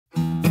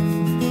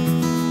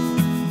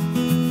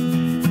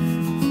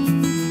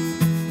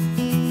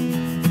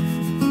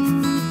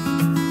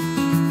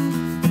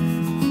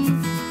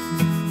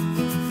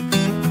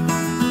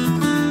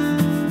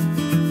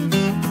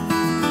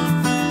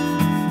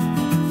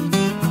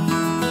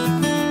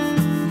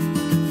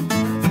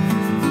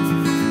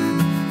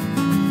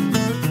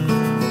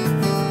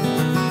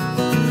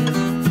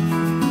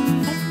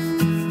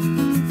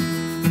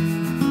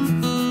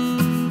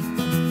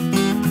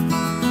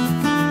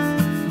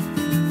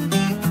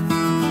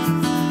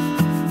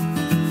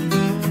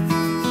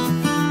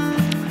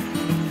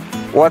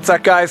What's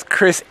up guys,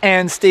 Chris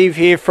and Steve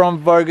here from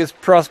Vo-Gus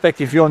Prospect.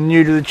 If you're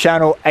new to the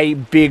channel, a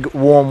big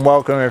warm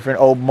welcome. If an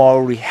old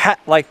moldy hat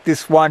like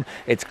this one,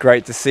 it's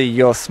great to see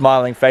your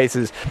smiling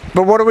faces.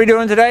 But what are we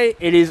doing today?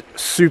 It is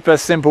super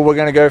simple. We're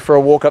going to go for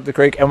a walk up the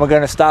creek and we're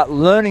going to start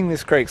learning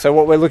this creek. So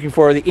what we're looking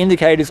for are the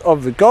indicators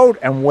of the gold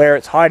and where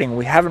it's hiding.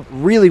 We haven't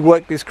really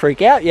worked this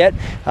creek out yet,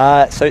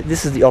 so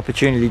this is the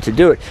opportunity to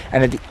do it.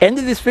 And at the end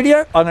of this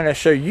video, I'm going to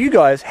show you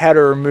guys how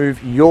to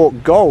remove your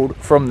gold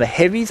from the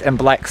heavies and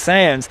black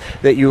sands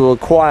that you will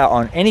acquire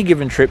on any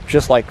given trip,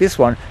 just like this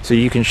one, so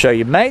you can show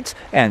your mates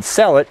and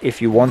sell it if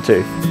you want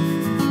to.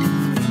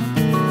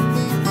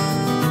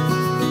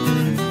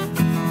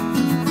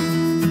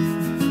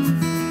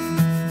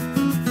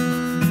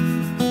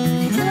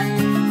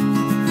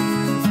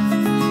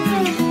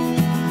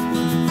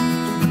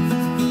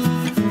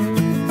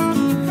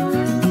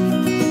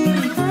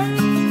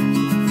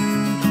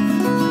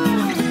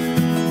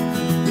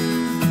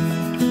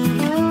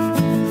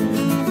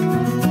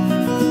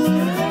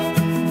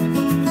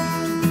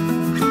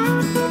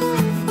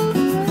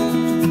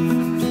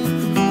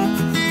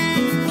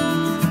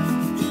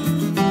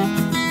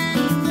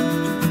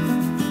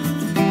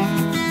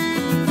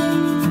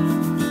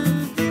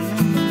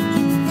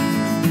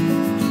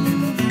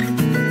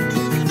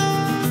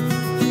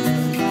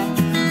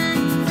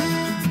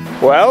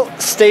 Well,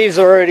 Steve's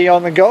already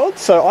on the gold,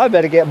 so I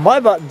better get my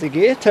butt into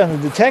gear, turn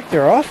the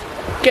detector off,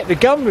 get the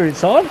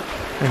gumboots on,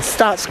 and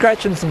start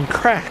scratching some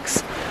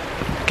cracks.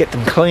 Get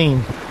them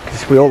clean,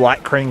 because we all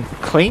like clean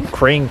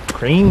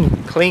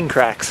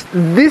cracks.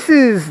 This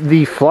is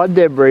the flood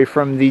debris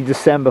from the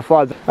December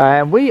floods,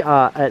 and we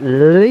are at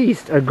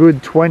least a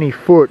good 20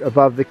 foot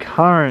above the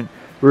current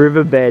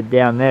riverbed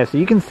down there. So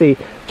you can see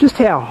just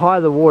how high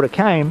the water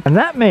came, and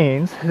that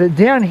means that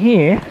down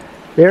here,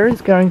 there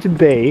is going to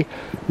be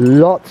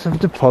lots of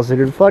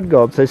deposited flood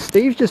gold. So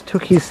Steve just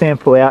took his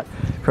sample out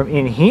from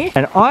in here,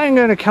 and I'm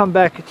going to come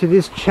back to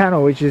this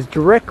channel which is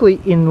directly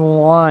in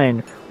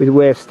line with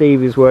where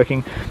Steve is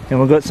working, and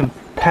we've got some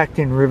packed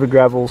in river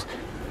gravels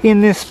in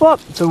this spot.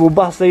 So we'll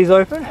bust these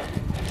open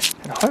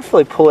and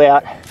hopefully pull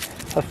out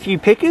a few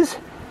pickers,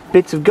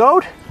 bits of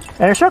gold,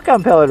 and a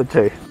shotgun pellet or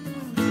two.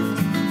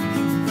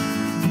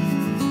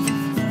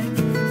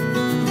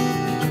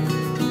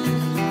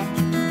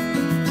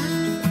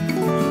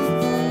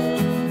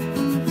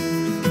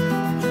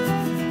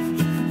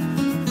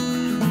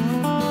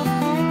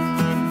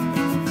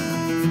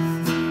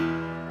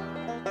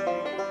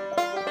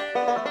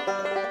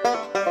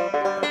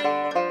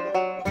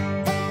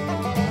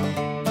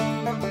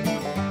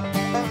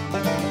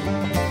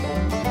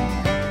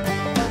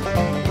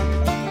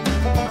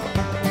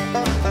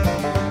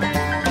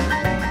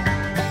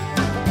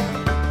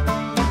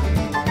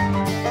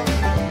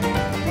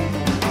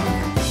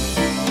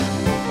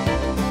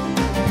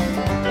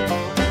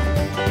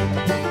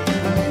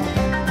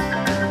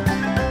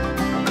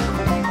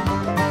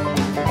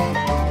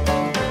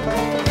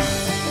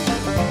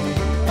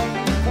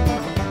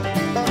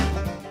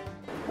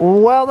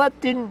 Well,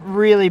 that didn't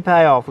really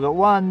pay off. We got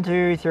 1,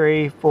 2,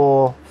 3,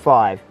 4,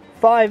 5.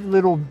 5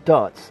 little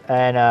dots,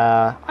 and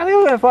I think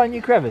we're going to find a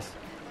new crevice.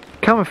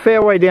 Come a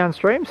fair way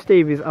downstream,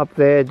 Steve is up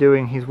there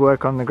doing his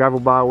work on the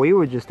gravel bar we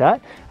were just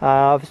at.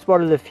 I've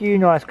spotted a few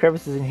nice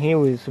crevices in here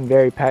with some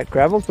very packed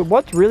gravels, but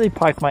what's really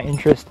piqued my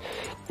interest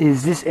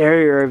is this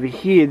area over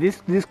here.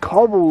 This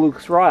cobble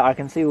looks right. I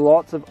can see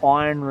lots of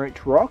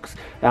iron-rich rocks.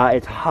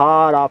 It's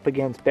hard up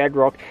against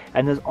bedrock,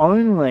 and there's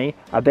only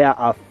about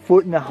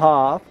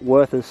 1.5 feet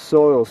worth of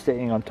soil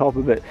sitting on top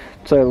of it.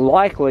 So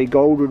likely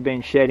gold would have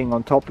been shedding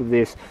on top of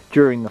this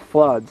during the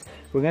floods.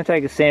 We're going to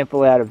take a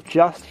sample out of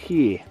just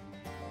here.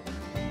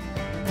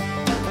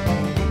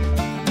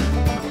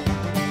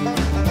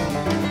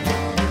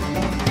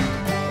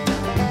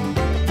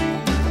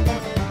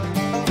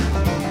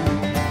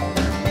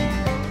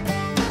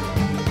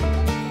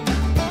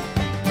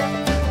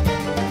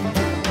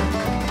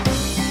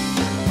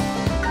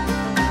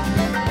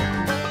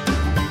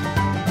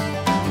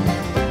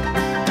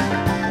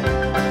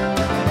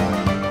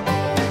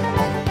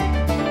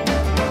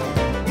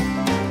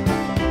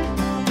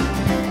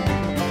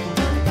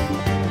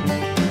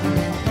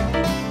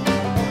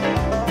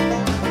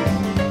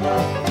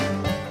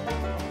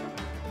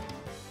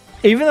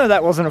 Even though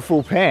that wasn't a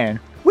full pan,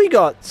 we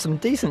got some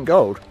decent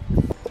gold.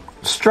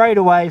 Straight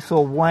away saw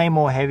way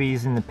more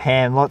heavies in the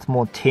pan, lots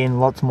more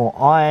tin, lots more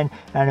iron,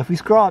 and if we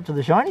scroll up to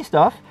the shiny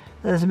stuff,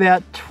 there's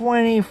about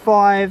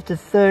 25 to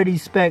 30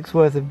 specks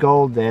worth of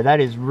gold there. That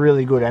is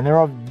really good, and they're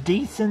of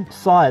decent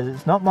size.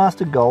 It's not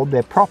master gold,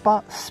 they're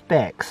proper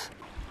specks.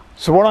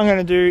 So what I'm going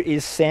to do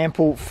is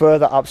sample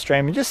further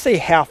upstream and just see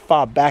how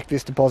far back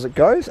this deposit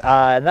goes,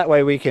 and that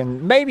way we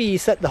can maybe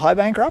set the high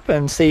banker up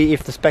and see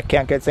if the spec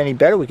count gets any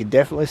better. We could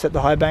definitely set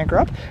the high banker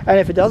up, and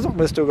if it doesn't,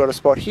 we've still got a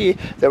spot here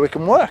that we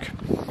can work.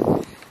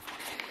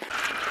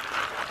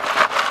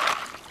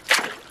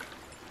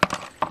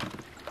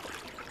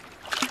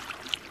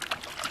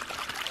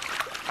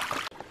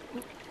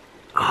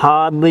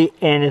 hardly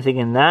anything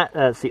in that.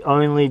 That's the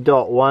only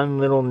dot, one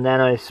little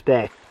nano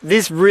speck.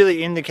 This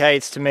really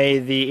indicates to me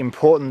the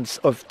importance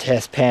of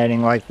test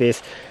panning like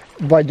this.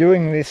 By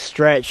doing this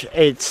stretch,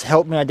 it's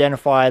helped me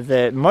identify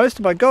that most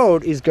of my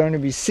gold is going to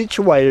be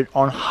situated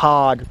on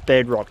hard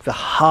bedrock, the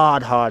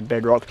hard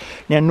bedrock.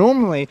 Now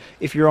normally,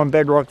 if you're on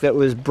bedrock that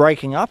was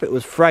breaking up, it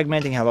was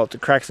fragmenting, had lots of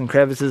cracks and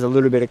crevices, a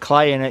little bit of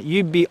clay in it,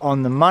 you'd be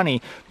on the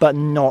money, but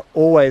not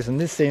always, and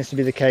this seems to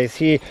be the case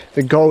here.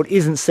 The gold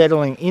isn't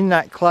settling in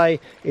that clay,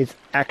 it's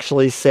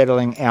actually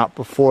settling out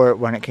before it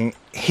when it can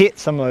hit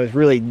some of those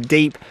really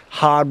deep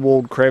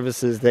hard-walled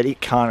crevices that it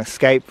can't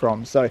escape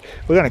from. So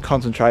we're going to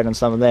concentrate on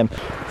some of them.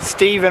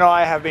 Steve and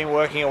I have been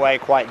working away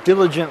quite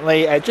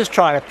diligently at just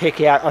trying to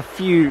pick out a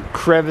few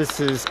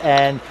crevices,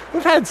 and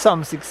we've had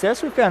some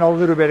success. We've found a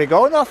little bit of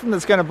gold, nothing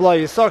that's going to blow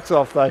your socks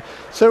off though.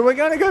 So we're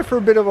going to go for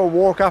a bit of a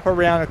walk up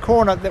around a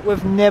corner that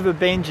we've never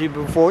been to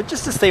before,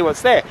 just to see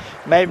what's there.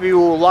 Maybe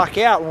we'll luck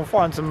out and we'll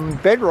find some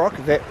bedrock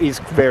that is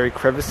very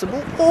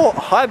creviceable or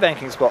high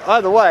banking spot.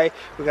 Either way,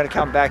 we're going to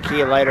come back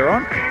here later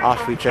on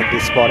after we check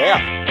this spot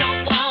out.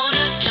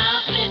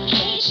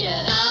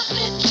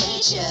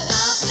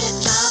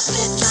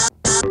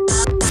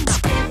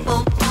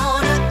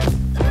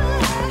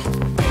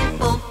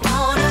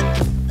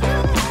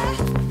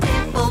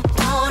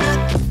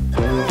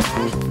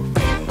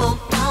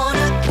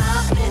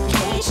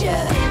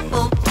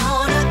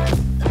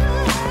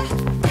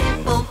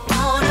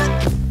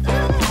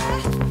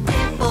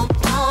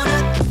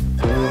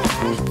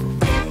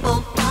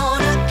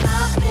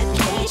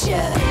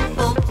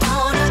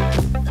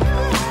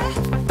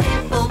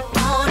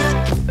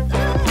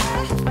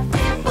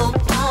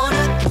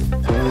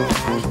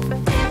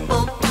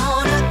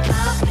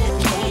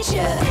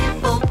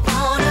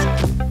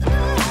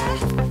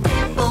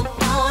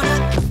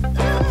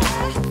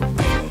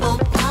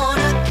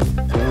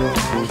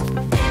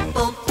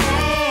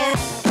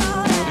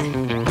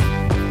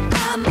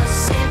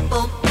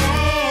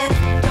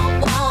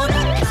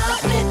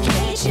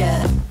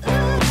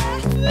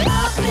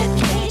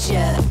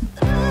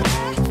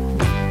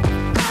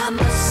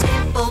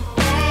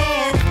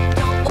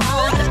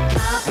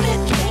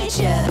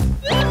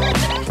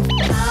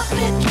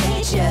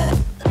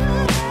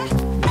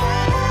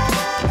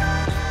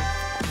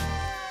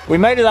 We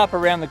made it up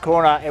around the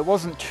corner. It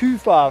wasn't too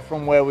far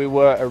from where we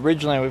were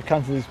originally. We've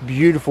come to this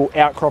beautiful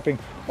outcropping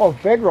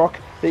of bedrock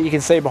that you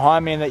can see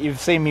behind me and that you've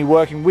seen me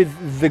working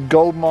with the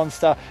gold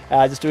monster,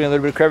 just doing a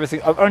little bit of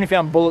crevicing. I've only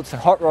found bullets and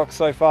hot rocks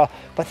so far,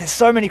 but there's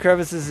so many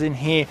crevices in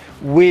here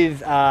with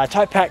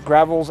tight packed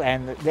gravels,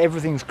 and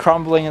everything's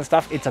crumbling and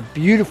stuff. It's a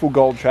beautiful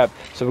gold trap,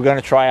 so we're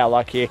going to try our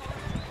luck here.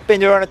 Been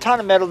doing a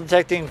ton of metal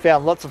detecting,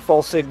 found lots of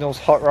false signals,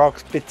 hot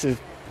rocks, bits of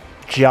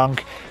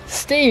junk.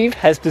 Steve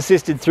has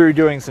persisted through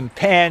doing some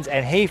pans,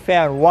 and he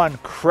found one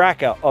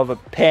cracker of a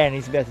pan.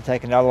 He's about to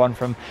take another one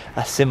from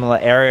a similar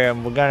area,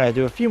 and we're going to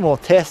do a few more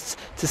tests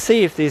to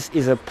see if this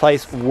is a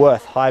place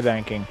worth high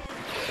banking.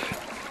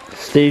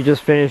 Steve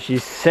just finished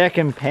his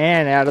second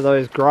pan out of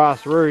those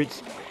grass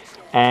roots,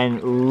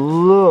 and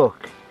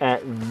look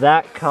at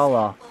that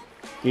color.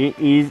 It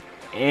is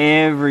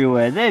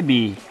everywhere. There'd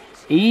be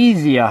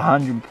easy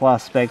 100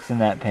 plus specks in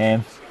that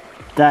pan.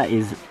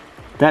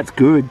 That's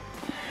good.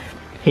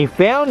 He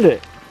found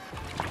it.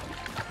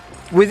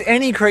 With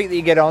any creek that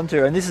you get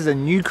onto, and this is a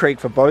new creek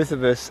for both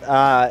of us,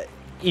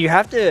 you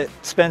have to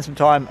spend some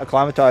time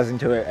acclimatizing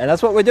to it, and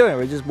that's what we're doing.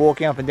 We're just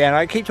walking up and down.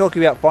 I keep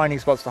talking about finding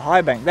spots to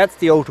high bank. That's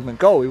the ultimate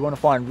goal. We want to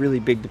find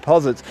really big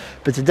deposits,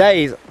 but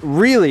today is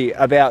really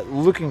about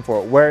looking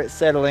for it, where it's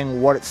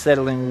settling, what it's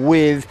settling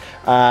with,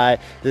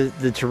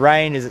 the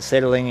terrain. Is it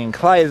settling in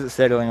clay? Is it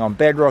settling on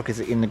bedrock?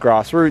 Is it in the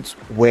grass roots?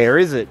 Where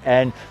is it?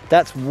 And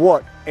that's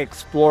what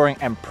exploring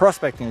and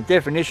prospecting, the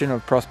definition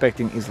of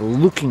prospecting is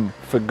looking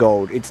for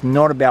gold. It's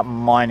not about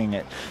mining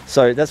it.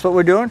 So that's what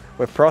we're doing.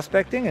 We're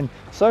prospecting, and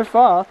so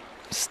far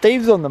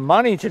Steve's on the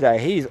money today.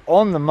 He's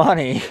on the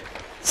money.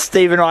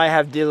 Steve and I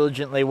have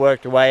diligently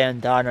worked away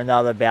and done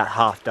another about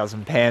half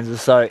dozen pans or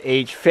so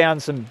each.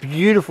 Found some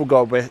beautiful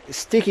gold. We're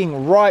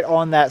sticking right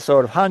on that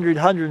sort of 100,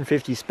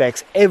 150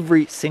 specks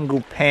every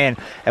single pan.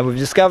 And we've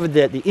discovered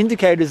that the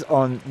indicators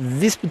on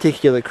this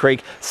particular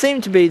creek seem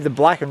to be the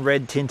black and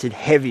red tinted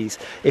heavies.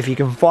 If you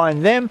can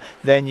find them,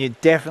 then you're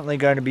definitely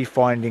going to be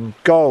finding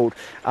gold.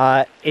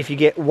 If you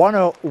get one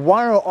or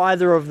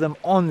either of them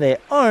on their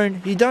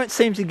own, you don't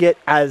seem to get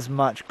as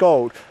much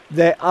gold.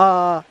 There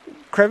are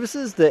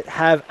crevices that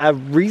have a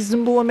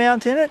reasonable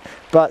amount in it,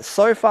 but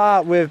so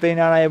far we've been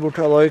unable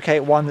to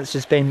locate one that's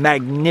just been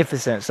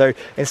magnificent. So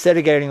instead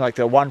of getting like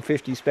the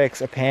 150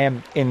 specks a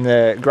pan in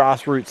the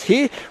grass roots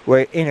here,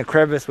 we're in a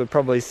crevice, we're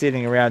probably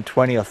sitting around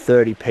 20 or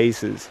 30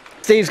 pieces.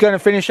 Steve's going to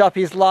finish up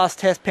his last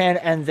test pan,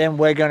 and then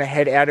we're going to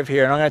head out of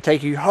here, and I'm going to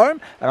take you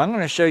home, and I'm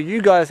going to show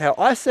you guys how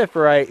I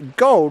separate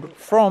gold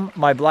from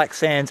my black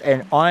sands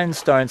and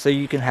ironstone, so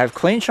you can have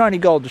clean shiny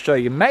gold to show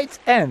your mates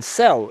and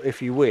sell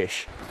if you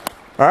wish.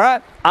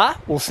 Alright,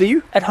 we'll see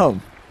you at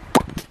home.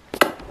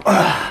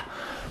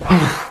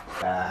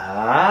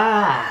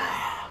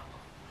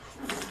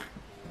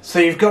 So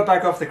you've got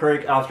back off the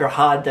creek after a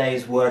hard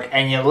day's work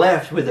and you're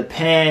left with a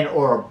pan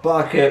or a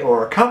bucket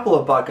or a couple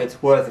of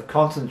buckets worth of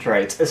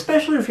concentrates,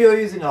 especially if you're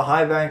using a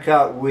high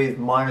banker with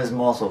miner's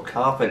moss or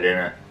carpet in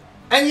it.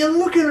 And you're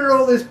looking at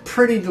all this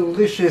pretty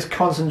delicious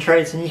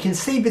concentrates and you can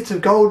see bits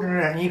of gold in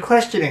it and you're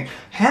questioning,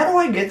 how do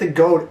I get the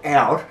gold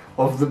out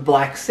of the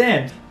black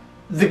sand?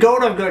 The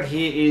gold I've got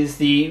here is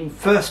the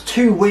first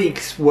 2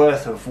 weeks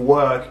worth of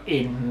work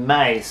in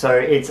May, so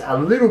it's a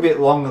little bit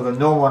longer than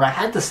normal, and I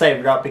had to save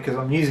it up because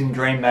I'm using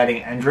dream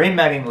matting, and dream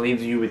matting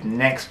leaves you with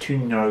next to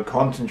no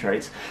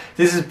concentrates.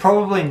 This is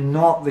probably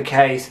not the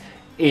case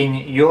in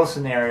your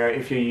scenario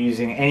if you're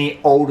using any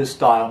older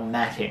style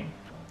matting.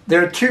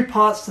 There are 2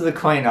 parts to the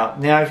cleanup.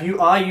 Now, if you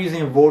are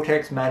using a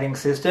vortex matting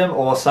system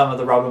or some of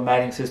the rubber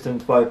matting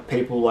systems by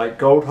people like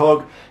Gold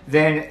Hog,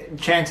 then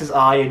chances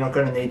are you're not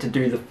going to need to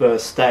do the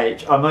first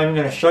stage. I'm not even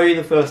going to show you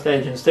the first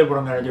stage. Instead, what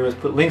I'm going to do is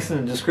put links in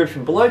the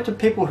description below to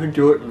people who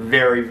do it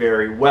very,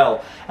 very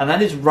well. And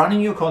that is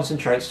running your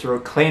concentrates through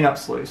a cleanup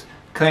sluice.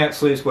 Cleanup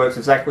sluice works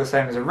exactly the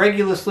same as a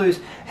regular sluice,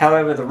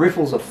 however the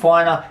riffles are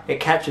finer, it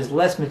catches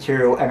less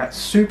material and it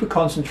super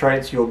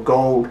concentrates your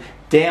gold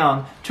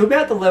down to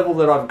about the level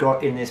that I've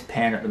got in this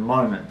pan at the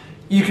moment.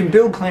 You can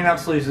build cleanup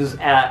sluices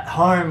at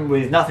home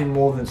with nothing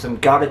more than some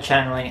gutter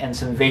channeling and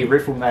some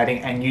V-riffle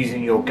matting and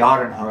using your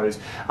garden hose.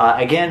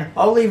 Again,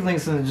 I'll leave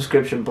links in the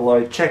description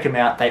below, check them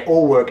out, they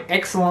all work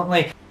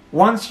excellently.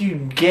 Once you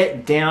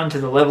get down to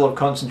the level of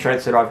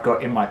concentrates that I've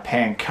got in my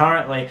pan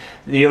currently,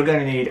 you're going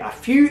to need a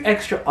few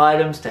extra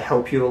items to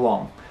help you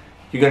along.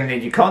 You're going to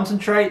need your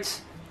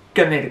concentrates,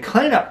 you're going to need a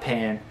cleanup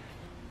pan,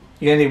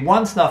 you're going to need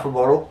 1 snuffer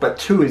bottle, but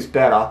 2 is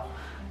better,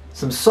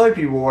 some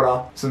soapy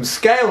water, some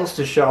scales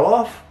to show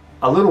off,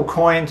 a little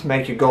coin to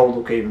make your gold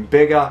look even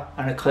bigger,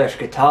 and a Clash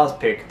Guitars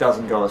pick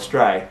doesn't go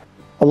astray.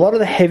 A lot of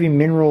the heavy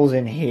minerals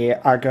in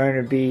here are going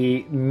to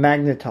be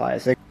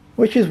magnetized,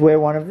 which is where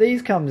one of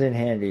these comes in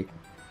handy.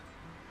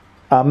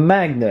 A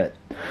magnet.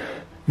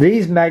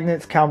 These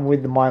magnets come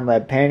with the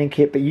Minelab panning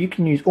kit, but you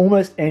can use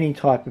almost any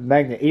type of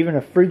magnet. Even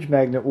a fridge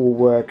magnet will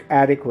work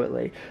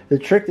adequately. The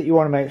trick that you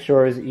want to make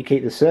sure is that you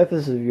keep the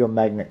surface of your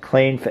magnet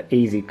clean for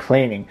easy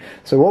cleaning.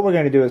 So what we're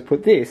going to do is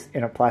put this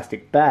in a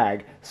plastic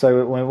bag,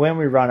 so when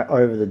we run it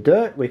over the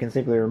dirt, we can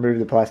simply remove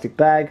the plastic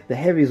bag, the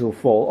heavies will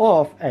fall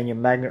off, and your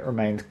magnet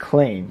remains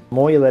clean. The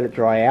more you let it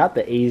dry out,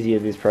 the easier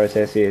this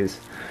process is.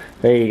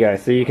 There you go.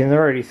 So you can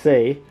already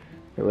see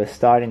that we're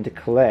starting to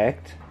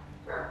collect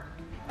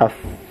a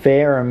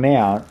fair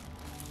amount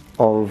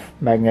of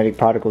magnetic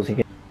particles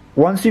here.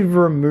 Once you've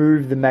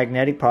removed the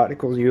magnetic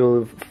particles,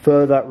 you'll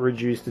further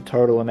reduce the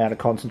total amount of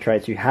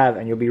concentrates you have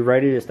and you'll be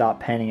ready to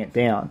start panning it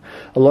down.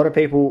 A lot of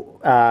people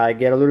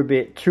get a little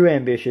bit too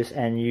ambitious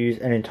and use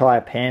an entire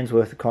pan's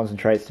worth of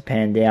concentrates to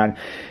pan down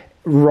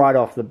right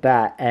off the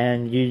bat,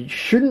 and you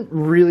shouldn't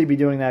really be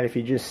doing that if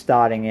you're just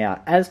starting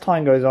out. As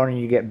time goes on and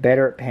you get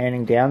better at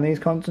panning down these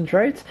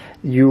concentrates,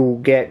 you'll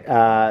get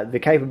the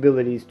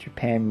capabilities to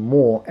pan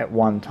more at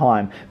one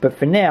time. But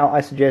for now,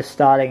 I suggest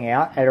starting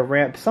out at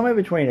around somewhere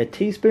between a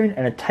teaspoon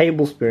and a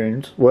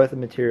tablespoon's worth of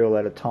material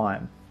at a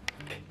time.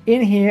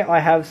 In here I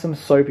have some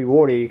soapy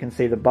water. You can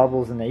see the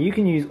bubbles in there. You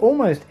can use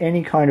almost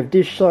any kind of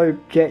dish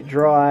soap, jet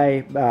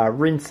dry,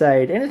 rinse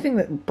aid, anything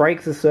that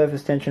breaks the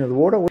surface tension of the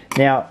water.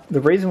 Now, the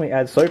reason we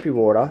add soapy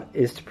water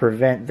is to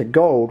prevent the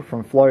gold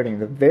from floating.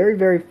 The very,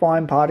 very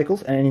fine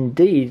particles, and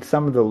indeed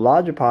some of the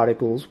larger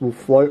particles, will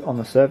float on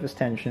the surface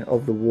tension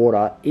of the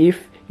water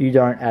if you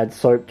don't add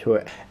soap to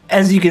it.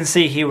 As you can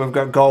see here, we've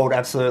got gold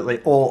absolutely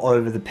all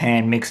over the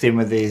pan, mixed in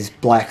with these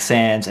black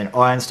sands and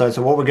ironstone.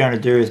 So what we're going to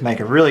do is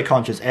make a really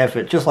conscious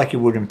effort, just like you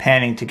would in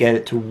panning, to get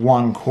it to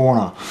one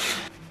corner.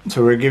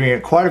 So we're giving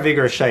it quite a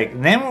vigorous shake.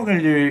 And then what we're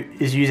going to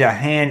do is use our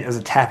hand as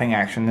a tapping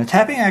action. The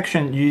tapping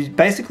action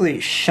basically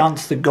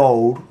shunts the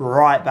gold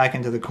right back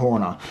into the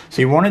corner.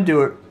 So you want to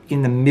do it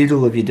in the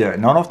middle of your dirt,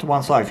 not off to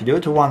one side. If you do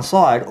it to one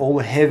side, all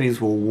the heavies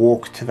will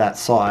walk to that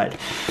side.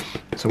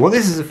 So what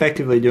this is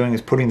effectively doing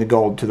is putting the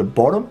gold to the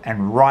bottom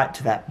and right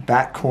to that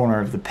back corner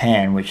of the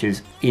pan, which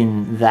is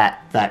in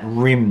that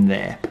rim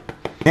there.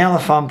 Now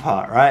the fun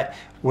part, right?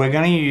 We're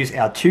going to use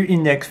our 2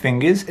 index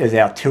fingers as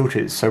our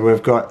tilters. So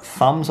we've got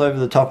thumbs over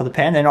the top of the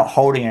pan. They're not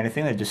holding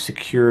anything, they're just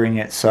securing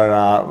it.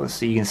 So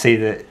you can see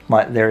that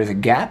there is a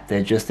gap.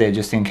 They're just there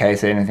just in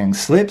case anything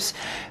slips.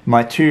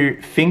 My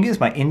 2 fingers,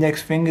 my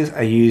index fingers,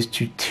 are used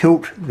to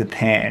tilt the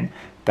pan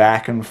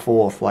back and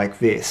forth like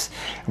this.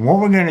 And what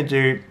we're going to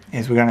do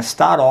is we're going to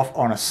start off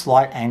on a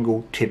slight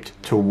angle tipped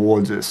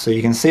towards us. So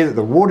you can see that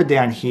the water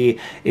down here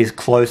is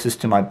closest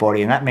to my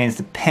body, and that means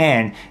the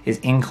pan is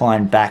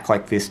inclined back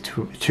like this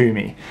to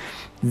me.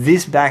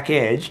 This back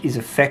edge is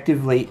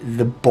effectively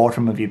the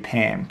bottom of your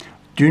pan.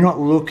 Do not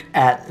look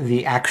at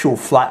the actual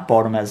flat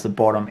bottom as the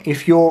bottom.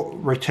 If you're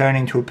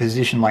returning to a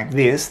position like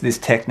this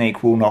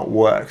technique will not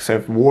work. So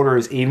if water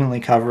is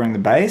evenly covering the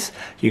base,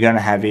 you're going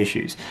to have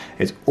issues.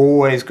 It's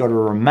always got to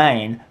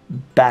remain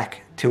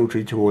back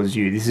tilted towards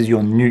you. This is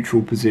your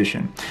neutral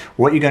position.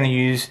 What you're going to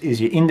use is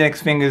your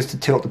index fingers to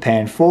tilt the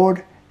pan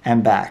forward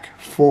and back,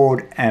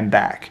 forward and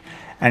back.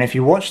 And if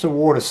you watch the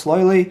water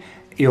slowly,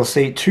 you'll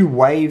see two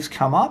waves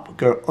come up,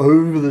 go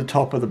over the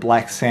top of the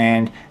black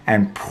sand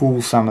and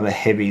pull some of the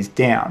heavies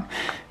down.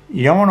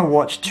 You don't want to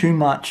watch too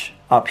much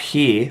up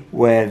here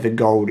where the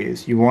gold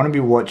is. You want to be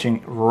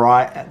watching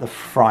right at the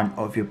front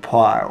of your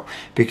pile,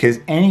 because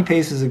any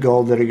pieces of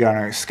gold that are going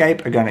to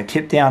escape are going to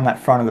tip down that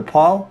front of the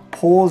pile,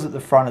 pause at the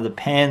front of the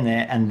pan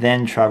there, and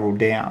then travel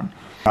down.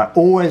 I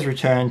always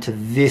return to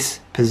this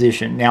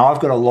position. Now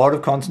I've got a lot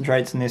of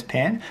concentrates in this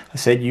pan. I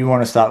said you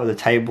want to start with a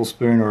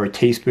tablespoon or a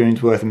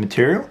teaspoon's worth of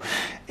material.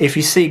 If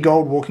you see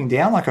gold walking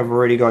down like I've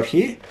already got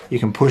here, you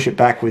can push it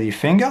back with your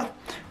finger,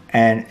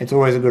 and it's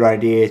always a good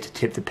idea to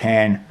tip the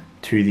pan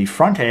to the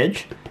front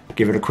edge,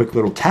 give it a quick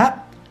little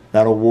tap.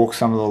 That'll walk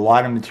some of the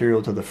lighter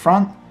material to the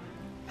front,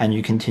 and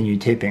you continue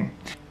tipping.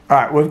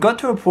 Alright, we've got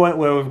to a point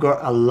where we've got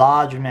a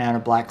large amount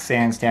of black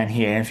sands down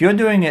here. And if you're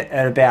doing it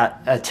at about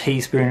a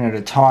teaspoon at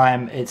a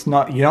time,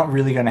 you're not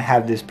really going to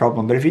have this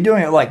problem. But if you're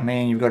doing it like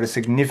me and you've got a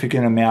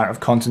significant amount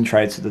of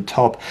concentrates at the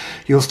top,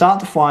 you'll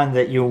start to find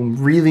that you'll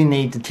really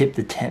need to tip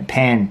the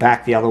pan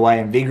back the other way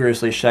and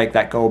vigorously shake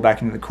that gold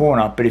back into the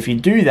corner. But if you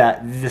do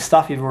that, the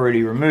stuff you've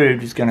already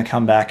removed is going to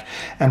come back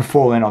and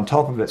fall in on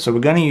top of it. So we're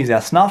going to use our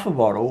snuffer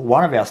bottle,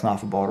 one of our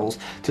snuffer bottles,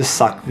 to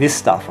suck this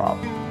stuff up.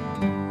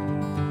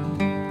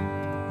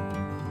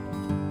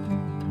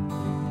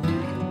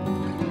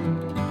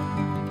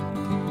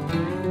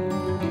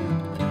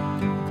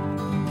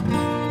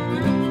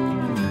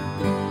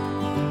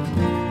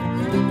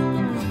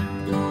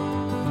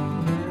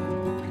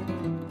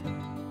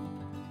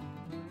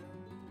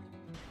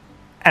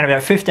 And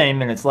about 15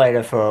 minutes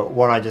later, for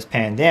what I just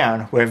panned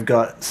down, we've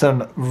got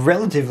some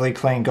relatively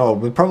clean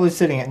gold. We're probably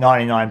sitting at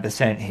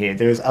 99% here.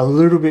 There's a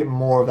little bit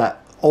more of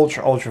that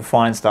ultra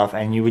fine stuff,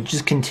 and you would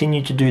just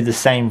continue to do the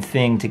same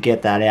thing to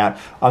get that out.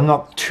 I'm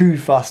not too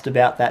fussed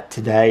about that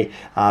today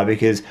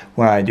because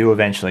when I do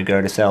eventually go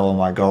to sell all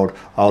my gold,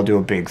 I'll do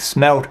a big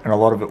smelt, and a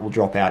lot of it will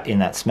drop out in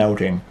that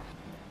smelting.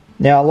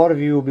 Now, a lot of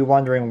you will be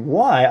wondering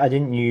why I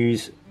didn't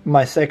use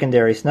my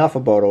secondary snuffer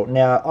bottle.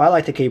 Now, I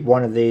like to keep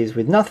one of these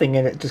with nothing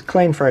in it, just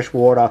clean fresh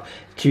water,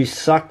 to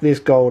suck this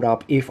gold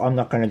up if I'm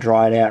not going to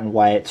dry it out and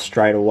weigh it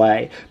straight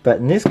away. But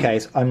in this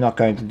case, I'm not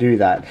going to do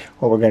that.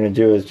 What we're going to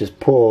do is just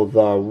pour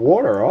the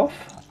water off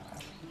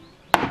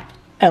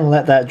and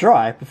let that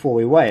dry before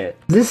we weigh it.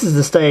 This is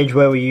the stage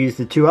where we use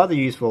the two other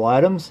useful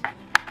items,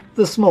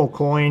 the small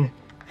coin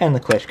and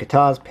the Clash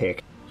Guitars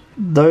pick.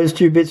 Those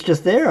two bits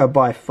just there are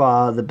by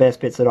far the best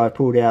bits that I've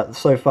pulled out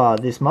so far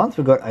this month.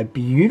 We've got a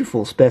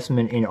beautiful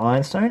specimen in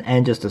ironstone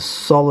and just a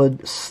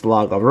solid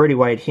slug. I've already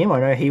weighed him. I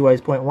know he weighs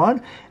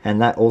 0.1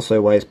 and that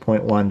also weighs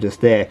 0.1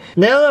 just there.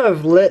 Now that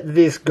I've let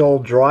this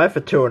gold dry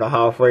for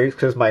 2.5 weeks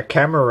because my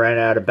camera ran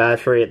out of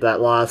battery at that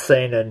last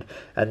scene and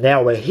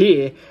now we're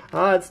here,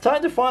 it's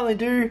time to finally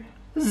do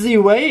the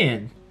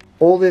weigh-in.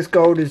 All this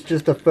gold is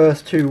just the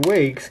first 2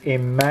 weeks.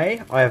 In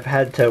May, I've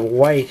had to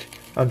wait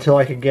until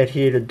I could get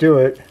here to do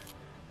it.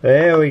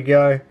 There we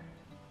go.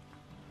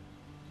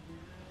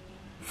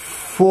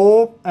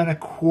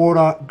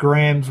 4.25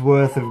 grams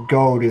worth of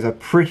gold is a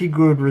pretty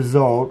good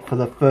result for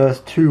the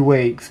first 2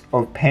 weeks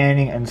of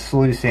panning and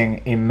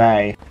sluicing in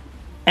May.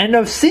 And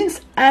I've since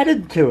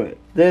added to it.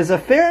 There's a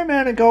fair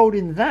amount of gold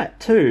in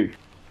that too.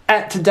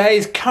 At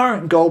today's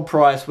current gold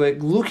price, we're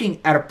looking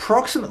at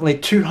approximately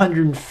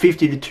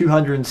 $250 to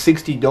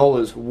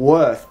 $260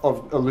 worth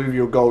of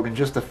alluvial gold in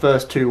just the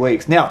first 2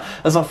 weeks. Now,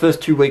 that's not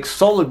first 2 weeks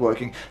solid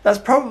working. That's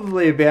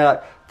probably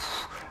about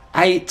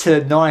 8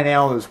 to 9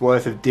 hours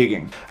worth of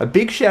digging. A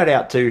big shout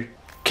out to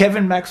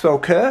Kevin Maxwell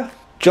Kerr,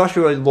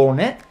 Joshua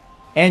Lornette,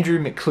 Andrew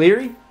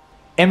McCleary,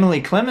 Emily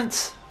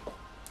Clements,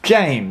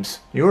 James,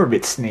 you're a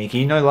bit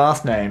sneaky, no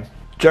last name,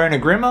 Jonah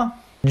Grimmer,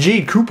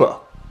 G. Cooper,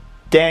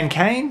 Dan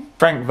Kane,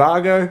 Frank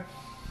Vargo,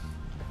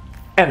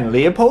 and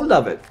Leopold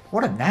Lovett.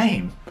 What a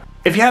name.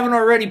 If you haven't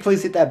already,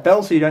 please hit that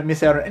bell so you don't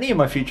miss out on any of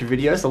my future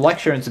videos. The like,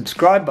 share and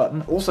subscribe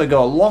button also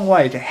go a long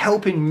way to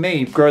helping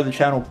me grow the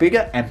channel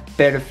bigger and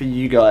better for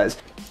you guys.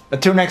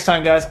 Until next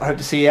time guys, I hope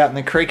to see you out in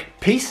the creek.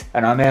 Peace,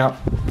 and I'm out.